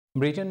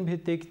Britain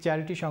ভিত্তিক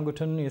charity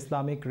সংগঠন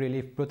Islamic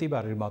relief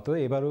প্রতিবারের মতো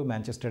এবারও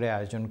ম্যানচেস্টারে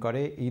আয়োজন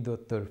করে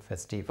ঈদোত্তর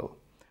ফেস্টিভ্যাল।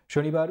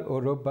 শনিবার ও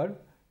রোববার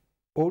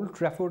ওল্ড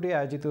ট্র্যাফোর্ডে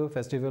আয়োজিত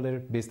ফেস্টিভ্যালের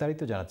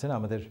বিস্তারিত জানাচ্ছেন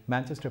আমাদের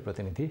ম্যানচেস্টার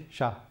প্রতিনিধি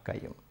শাহ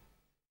কাইয়ুম।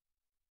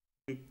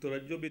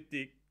 যুক্তরাজ্য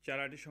ভিত্তিক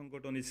চ্যারিটি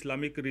সংগঠন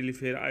ইসলামিক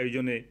রিলিফের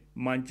আয়োজনে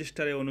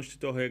ম্যানচেস্টারে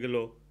অনুষ্ঠিত হয়ে গেল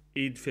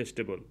ঈদ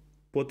ফেস্টিভ্যাল।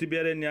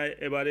 প্রতিবারের ন্যায়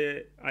এবারে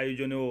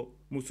আয়োজনেও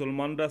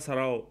মুসলমানরা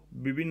ছাড়াও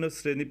বিভিন্ন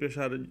শ্রেণী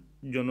পেশার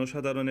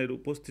জনসাধারণের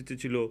উপস্থিতি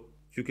ছিল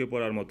চোখে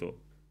পড়ার মতো।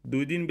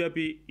 2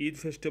 দিনব্যাপী ঈদ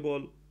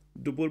ফেস্টিভ্যাল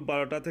দুপুর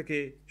 12টা থেকে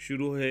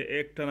শুরু হয়ে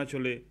একটানা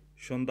চলে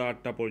সন্ধ্যা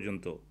 8টা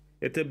পর্যন্ত।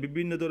 এতে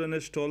বিভিন্ন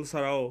ধরনের স্টল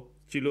ছাড়াও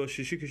ছিল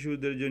শিশু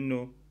কিশোরদের জন্য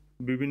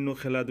বিভিন্ন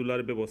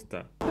খেলাধুলার ব্যবস্থা।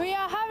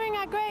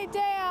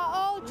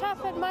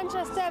 Trafford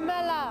Manchester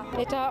মেলা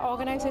এটা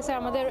অর্গানাইজ হয়েছে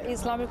আমাদের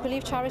ইসলামিক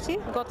রিলিফ চ্যারিটি।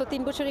 গত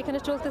 3 বছর এখানে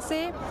চলতেছে,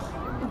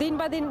 দিন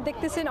বা দিন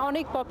দেখতেছেন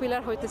অনেক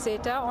পপুলার হইতেছে,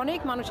 এটা অনেক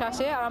মানুষ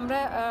আসে। আমরা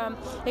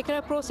এখানে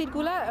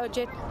প্রসিডগুলা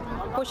যে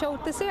পয়সা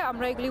উঠতেছে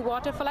আমরা এগুলি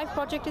ওয়াটার ফর লাইফ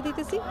প্রজেক্টে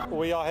দিতেছি।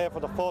 We are here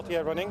for the 4th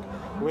year running.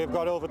 We've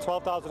got over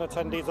 12,000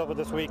 attendees over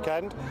this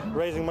weekend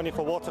raising money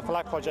for water for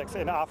life projects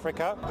in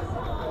Africa.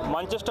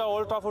 Manchester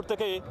Old Trafford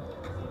থেকে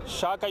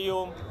শাহ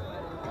কাইয়ুম,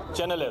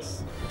 চ্যানেল এস।